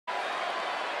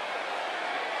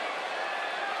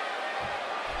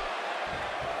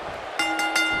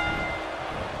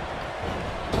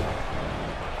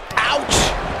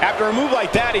After a move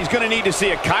like that, he's going to need to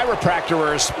see a chiropractor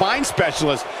or a spine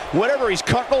specialist, whatever he's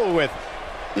comfortable with.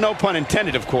 No pun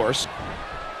intended, of course.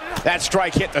 That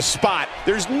strike hit the spot.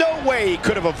 There's no way he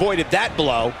could have avoided that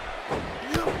blow.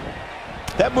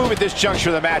 That move at this juncture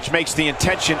of the match makes the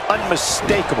intention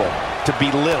unmistakable to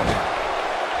belittle.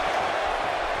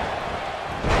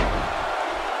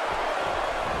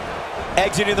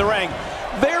 Exiting the ring.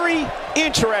 Very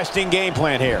interesting game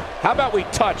plan here. How about we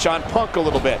touch on Punk a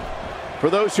little bit? For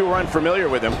those who are unfamiliar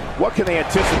with him, what can they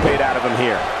anticipate out of him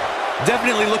here?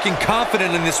 Definitely looking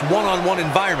confident in this one-on-one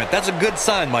environment. That's a good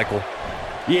sign, Michael.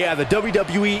 Yeah, the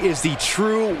WWE is the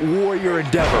true warrior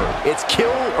endeavor. It's kill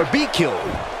or be killed.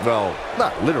 Well,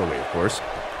 not literally, of course.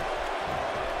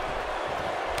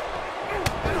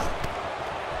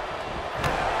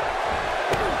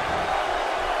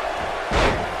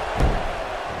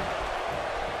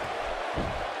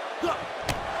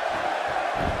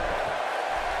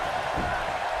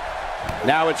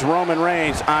 Now it's Roman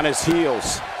Reigns on his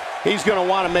heels. He's going to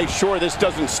want to make sure this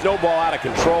doesn't snowball out of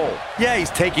control. Yeah, he's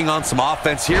taking on some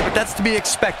offense here, but that's to be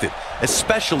expected,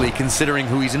 especially considering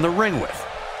who he's in the ring with.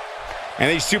 And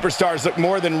these superstars look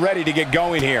more than ready to get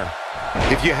going here.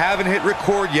 If you haven't hit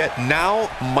record yet, now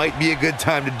might be a good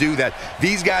time to do that.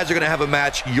 These guys are going to have a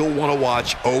match you'll want to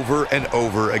watch over and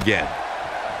over again.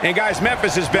 And guys,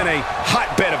 Memphis has been a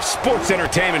hotbed of sports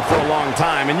entertainment for a long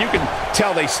time, and you can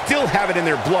tell they still have it in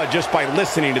their blood just by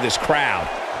listening to this crowd.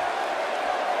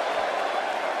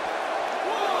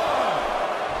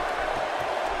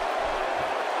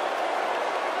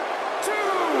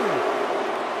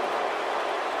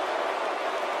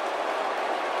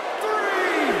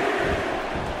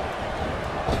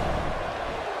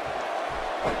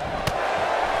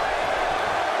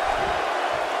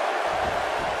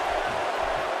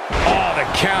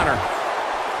 Counter.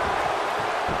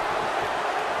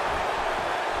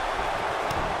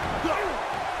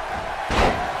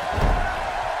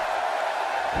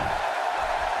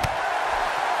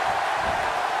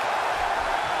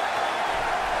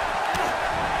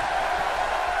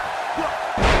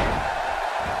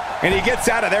 And he gets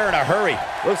out of there in a hurry.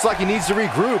 Looks like he needs to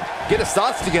regroup, get his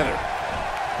thoughts together.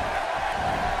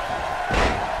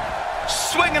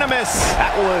 Swing and a miss.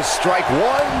 That was strike 1,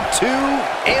 2,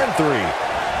 and 3.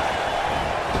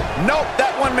 Nope,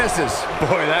 that one misses.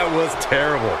 Boy, that was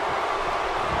terrible.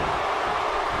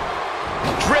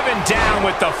 Driven down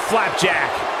with the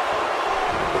flapjack.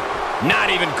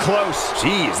 Not even close.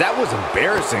 Jeez, that was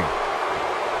embarrassing.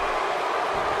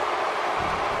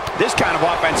 This kind of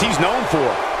offense he's known for.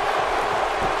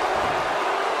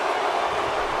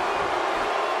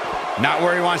 Not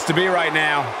where he wants to be right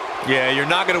now. Yeah, you're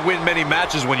not going to win many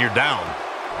matches when you're down.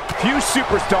 Few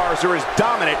superstars are as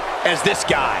dominant as this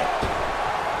guy.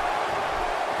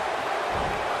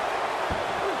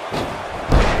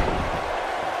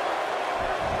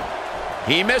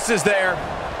 He misses there.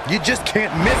 You just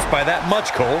can't miss by that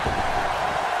much, Cole.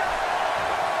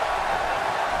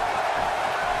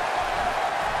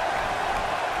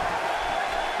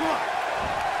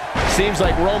 Seems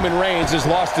like Roman Reigns has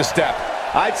lost a step.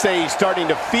 I'd say he's starting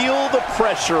to feel the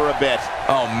pressure a bit.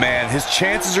 Oh, man, his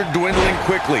chances are dwindling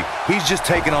quickly. He's just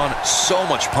taken on so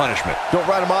much punishment. Don't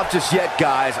write him off just yet,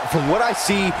 guys. From what I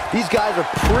see, these guys are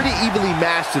pretty evenly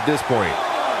matched at this point.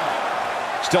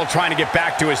 Still trying to get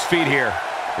back to his feet here.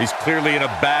 He's clearly in a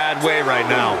bad way right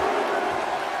now.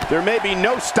 There may be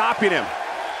no stopping him.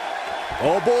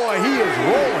 Oh boy, he is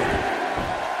rolling.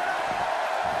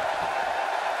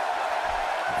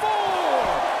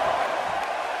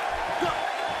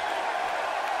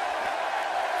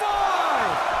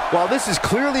 5. While this is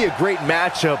clearly a great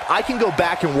matchup, I can go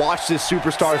back and watch this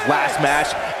superstar's last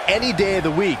match any day of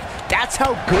the week. That's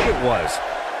how good it was.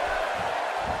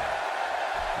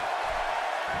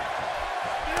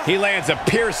 He lands a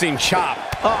piercing chop.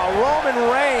 Oh, Roman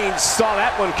Reigns saw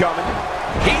that one coming.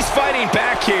 He's fighting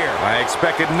back here. I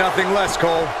expected nothing less,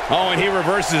 Cole. Oh, and he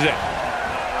reverses it.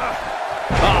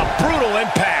 Oh, brutal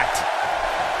impact.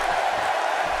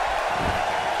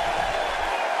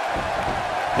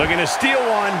 Looking to steal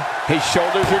one. His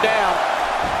shoulders are down.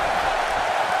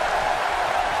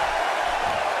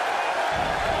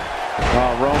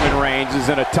 Oh, Roman Reigns is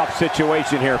in a tough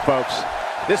situation here, folks.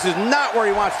 This is not where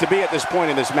he wants to be at this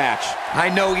point in this match. I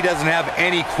know he doesn't have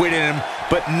any quit in him,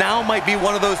 but now might be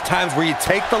one of those times where you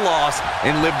take the loss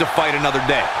and live to fight another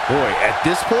day. Boy, at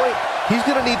this point, he's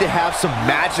going to need to have some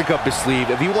magic up his sleeve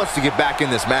if he wants to get back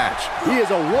in this match. He is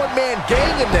a one-man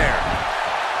gang in there.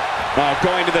 Oh,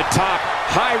 going to the top,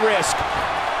 high risk.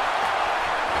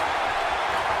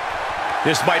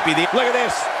 This might be the, look at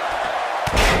this.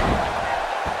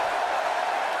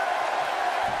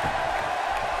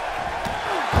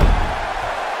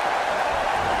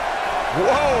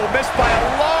 missed by a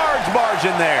large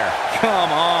margin there.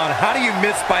 Come on, how do you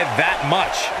miss by that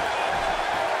much?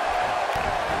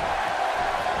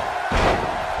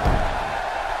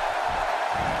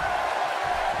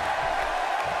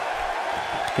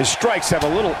 His strikes have a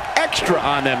little extra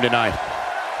on them tonight.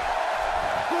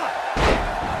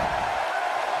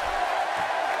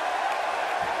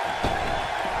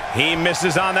 He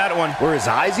misses on that one. Were his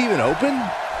eyes even open?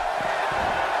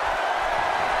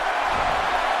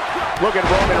 Look at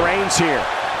Roman Reigns here.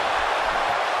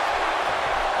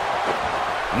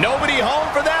 Nobody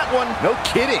home for that one. No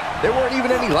kidding. There weren't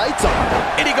even any lights on.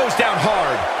 And he goes down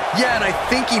hard. Yeah, and I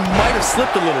think he might have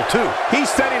slipped a little too. He's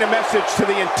sending a message to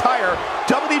the entire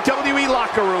WWE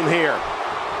locker room here.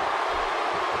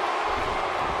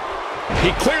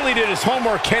 He clearly did his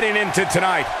homework heading into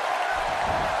tonight.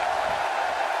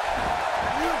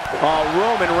 Oh,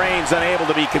 Roman Reigns unable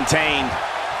to be contained.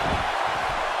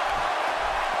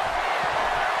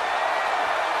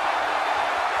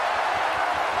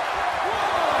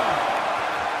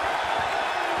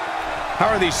 How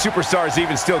are these superstars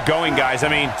even still going, guys? I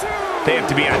mean, they have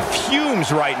to be on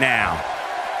fumes right now.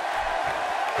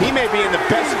 He may be in the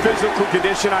best physical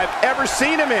condition I've ever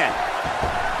seen him in.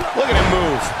 Look at him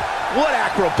move. What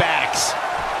acrobatics.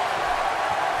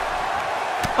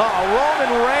 Oh,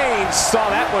 Roman Reigns saw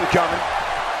that one coming.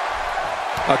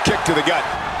 A kick to the gut.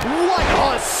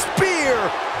 What a spear!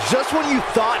 Just when you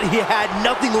thought he had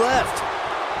nothing left.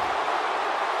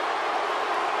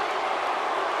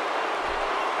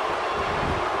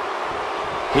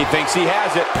 He thinks he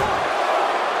has it.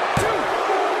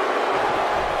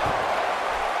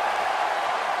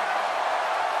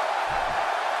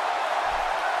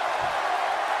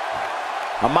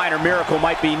 A minor miracle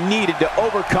might be needed to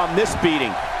overcome this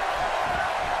beating.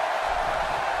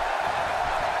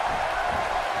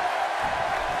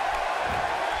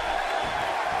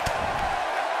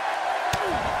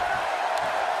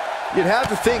 You'd have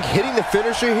to think hitting the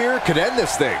finisher here could end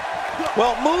this thing.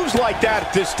 Well, moves like that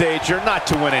at this stage are not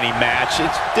to win any match.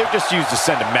 They're just used to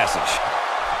send a message.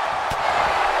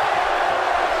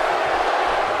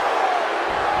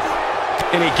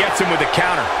 And he gets him with the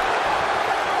counter.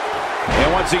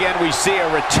 And once again, we see a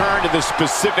return to the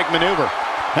specific maneuver.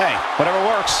 Hey, whatever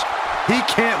works. He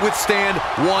can't withstand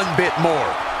one bit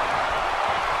more.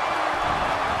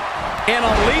 And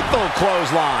a lethal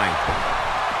clothesline.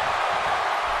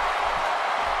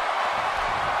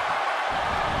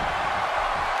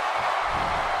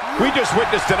 We just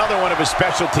witnessed another one of his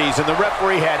specialties, and the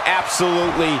referee had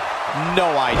absolutely no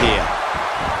idea.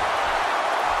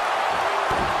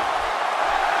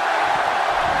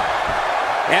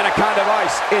 Anaconda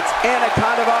Vice. It's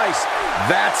Anaconda Vice.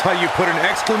 That's how you put an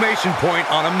exclamation point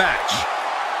on a match.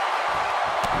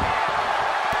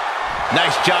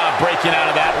 Nice job breaking out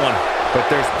of that one. But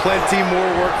there's plenty more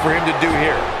work for him to do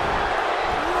here.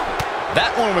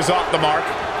 That one was off the mark.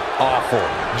 Awful.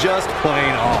 Just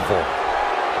plain awful.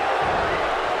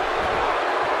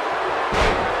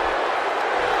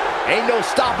 Ain't no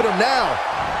stopping him now.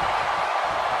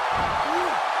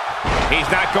 He's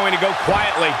not going to go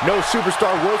quietly. No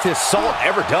superstar worth his salt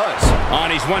ever does.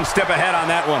 He's one step ahead on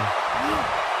that one.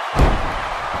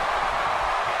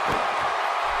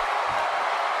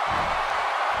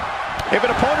 If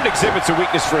an opponent exhibits a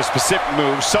weakness for a specific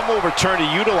move, some will return to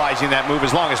utilizing that move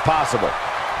as long as possible.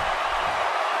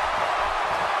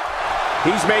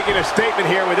 He's making a statement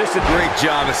here with this. Great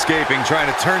job escaping, trying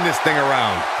to turn this thing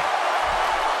around.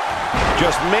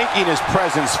 Just making his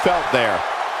presence felt there.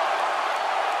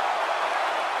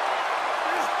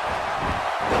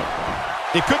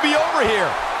 It could be over here.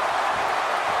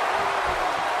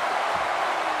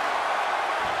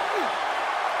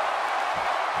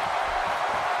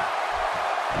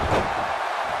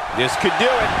 This could do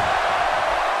it.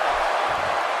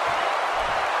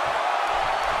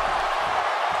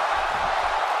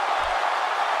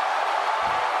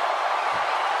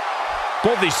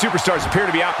 Both these superstars appear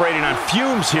to be operating on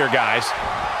fumes here, guys.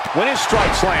 When his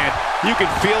strikes land, you can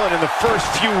feel it in the first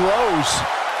few rows.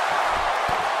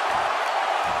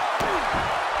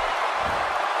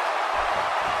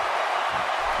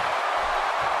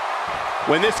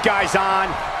 When this guy's on,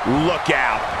 look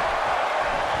out.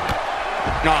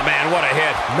 Oh, man, what a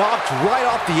hit. Knocked right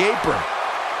off the apron.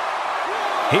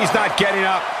 He's not getting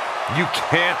up. You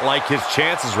can't like his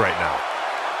chances right now.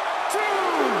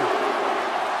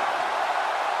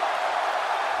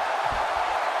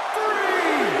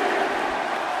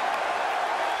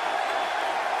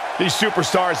 These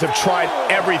superstars have tried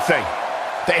everything.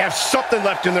 They have something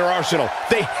left in their arsenal.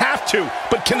 They have to,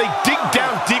 but can they dig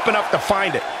down deep enough to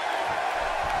find it?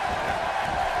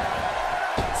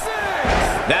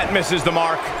 That misses the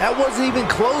mark. That wasn't even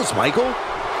close, Michael.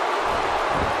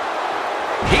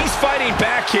 He's fighting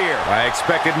back here. I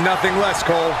expected nothing less,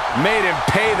 Cole. Made him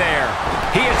pay there.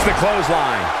 He hits the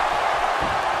clothesline.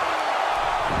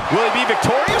 Will he be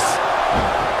victorious?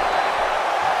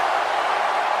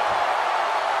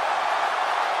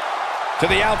 To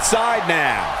the outside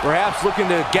now. Perhaps looking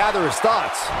to gather his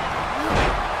thoughts.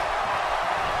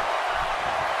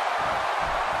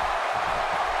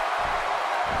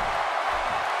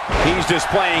 He's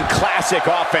displaying classic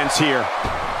offense here.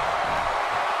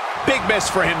 Big miss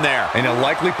for him there. And he'll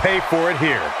likely pay for it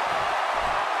here.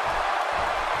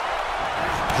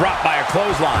 Dropped by a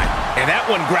clothesline. And that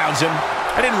one grounds him.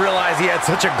 I didn't realize he had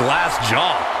such a glass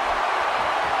jaw.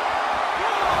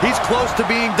 He's close to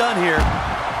being done here.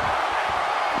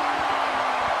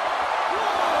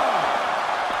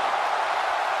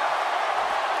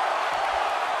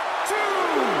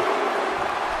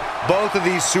 Both of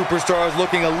these superstars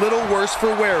looking a little worse for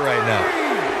wear right now.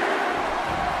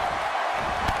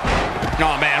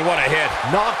 Oh, man, what a hit.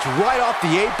 Knocked right off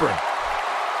the apron.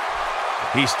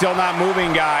 He's still not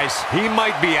moving, guys. He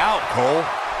might be out, Cole.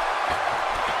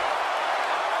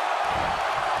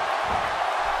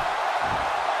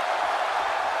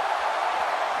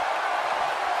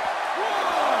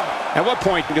 At what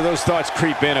point do those thoughts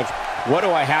creep in of, what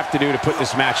do I have to do to put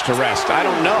this match to rest? I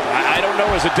don't know. I don't know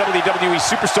as a WWE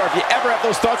superstar if you ever have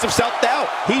those thoughts of self-doubt.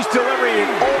 He's delivering an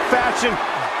old-fashioned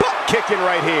butt-kicking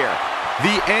right here.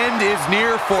 The end is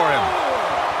near for him.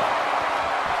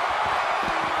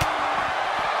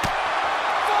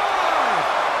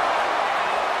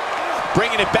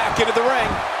 Bringing it back into the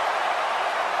ring.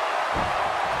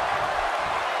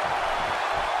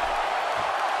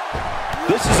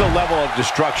 This is a level of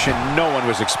destruction no one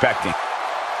was expecting.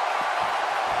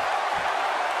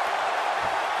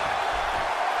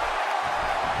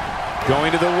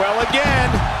 Going to the well again.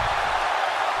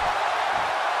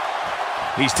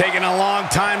 He's taking a long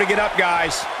time to get up,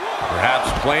 guys.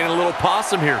 Perhaps playing a little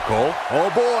possum here, Cole. Oh,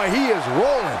 boy, he is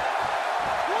rolling.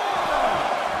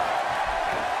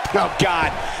 Oh,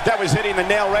 God, that was hitting the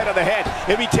nail right on the head.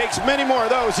 If he takes many more of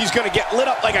those, he's going to get lit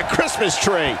up like a Christmas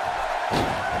tree.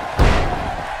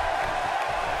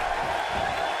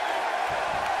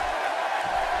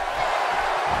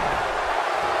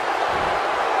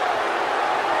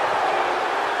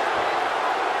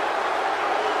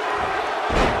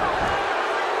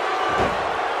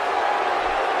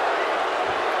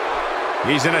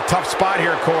 He's in a tough spot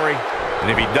here, Corey.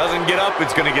 And if he doesn't get up,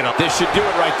 it's going to get up. This should do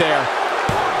it right there.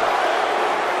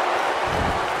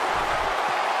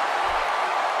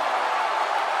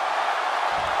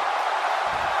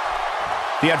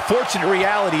 The unfortunate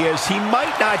reality is he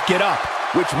might not get up.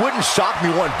 Which wouldn't shock me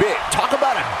one bit. Talk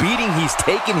about a beating he's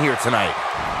taken here tonight.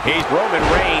 Roman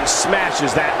Reigns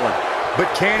smashes that one. But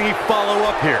can he follow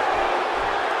up here?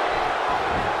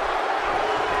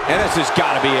 And this has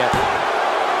got to be it.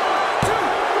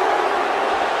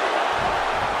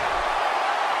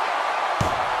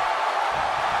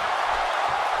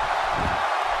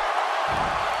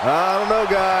 I don't know,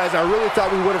 guys. I really thought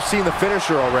we would have seen the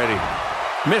finisher already.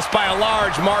 Missed by a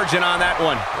large margin on that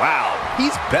one. Wow,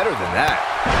 he's better than that.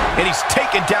 And he's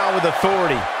taken down with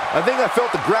authority. I think I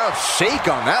felt the ground shake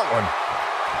on that one.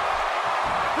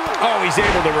 Oh, he's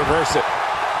able to reverse it.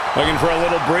 Looking for a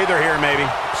little breather here, maybe.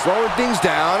 Slowing things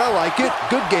down. I like it.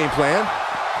 Good game plan.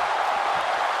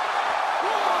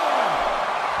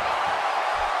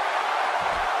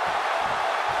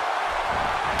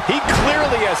 He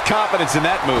clearly has confidence in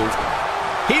that move.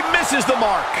 He misses the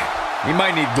mark. He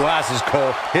might need glasses,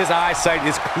 Cole. His eyesight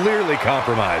is clearly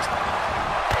compromised.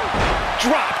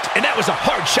 Dropped, and that was a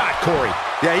hard shot, Corey.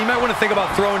 Yeah, you might want to think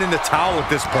about throwing in the towel at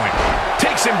this point.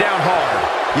 Takes him down hard.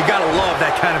 You gotta love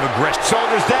that kind of aggression.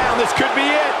 Shoulders down, this could be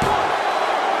it.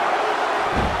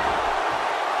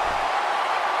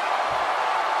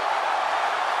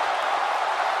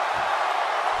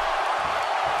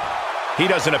 He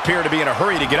doesn't appear to be in a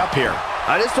hurry to get up here.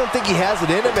 I just don't think he has it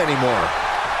in him anymore.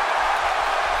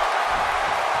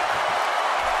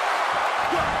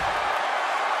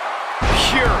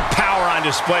 Pure power on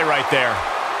display right there.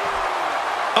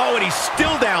 Oh, and he's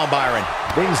still down, Byron.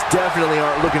 Things definitely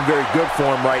aren't looking very good for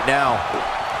him right now.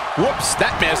 Whoops,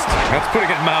 that missed. That's putting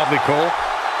it mildly, Cole.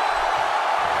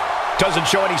 Doesn't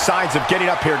show any signs of getting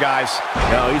up here, guys.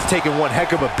 No, he's taking one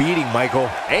heck of a beating, Michael.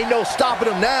 Ain't no stopping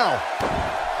him now.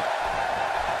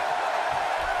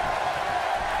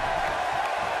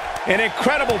 An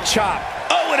incredible chop.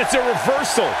 Oh, and it's a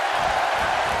reversal.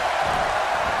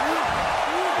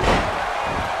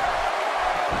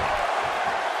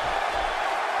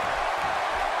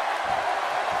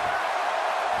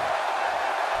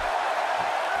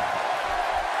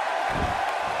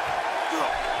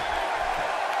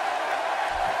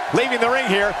 Leaving the ring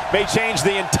here may change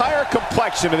the entire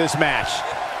complexion of this match.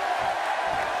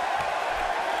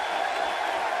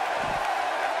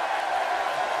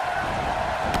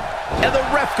 And the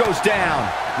ref goes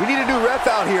down. We need a new ref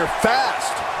out here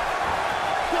fast.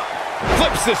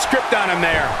 Flips the script on him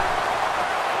there.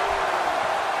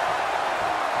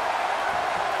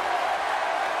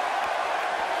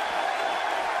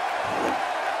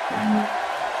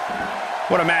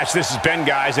 What a match this has been,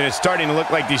 guys, and it's starting to look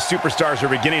like these superstars are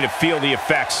beginning to feel the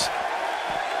effects.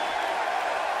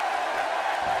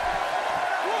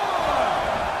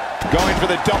 Going for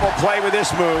the double play with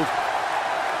this move.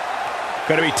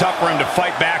 Going to be tough for him to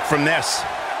fight back from this.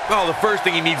 Well, the first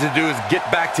thing he needs to do is get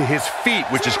back to his feet,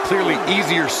 which is clearly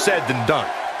easier said than done.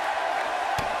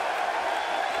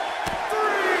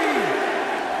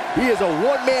 He is a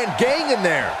one-man gang in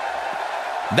there.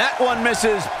 That one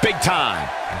misses big time.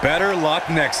 Better luck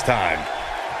next time.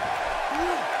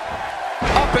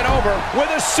 Up and over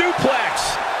with a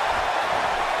suplex.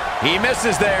 He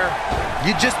misses there.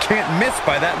 You just can't miss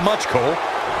by that much, Cole.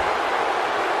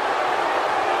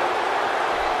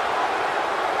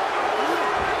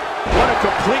 What a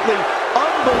completely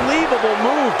unbelievable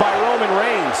move by Roman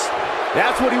Reigns.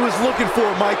 That's what he was looking for,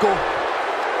 Michael.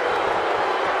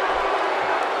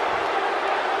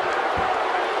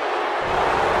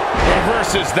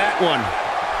 Reverses that one.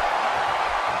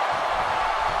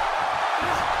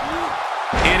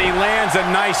 And he lands a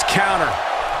nice counter.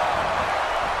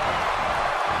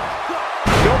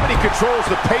 Nobody controls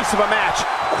the pace of a match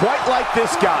quite like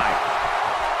this guy.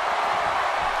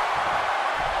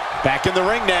 Back in the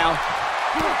ring now.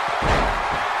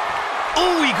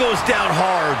 Oh, he goes down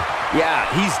hard. Yeah,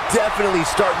 he's definitely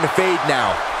starting to fade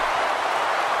now.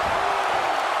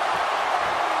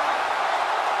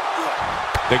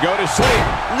 They go to sleep.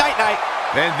 Night-night.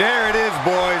 And there it is,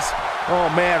 boys. Oh,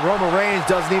 man, Roman Reigns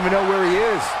doesn't even know where he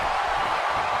is.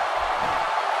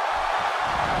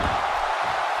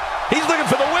 He's looking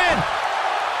for the win.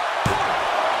 1,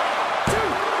 2,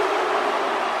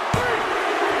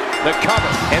 3. The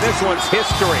cover, and this one's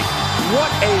history.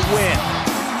 What a win.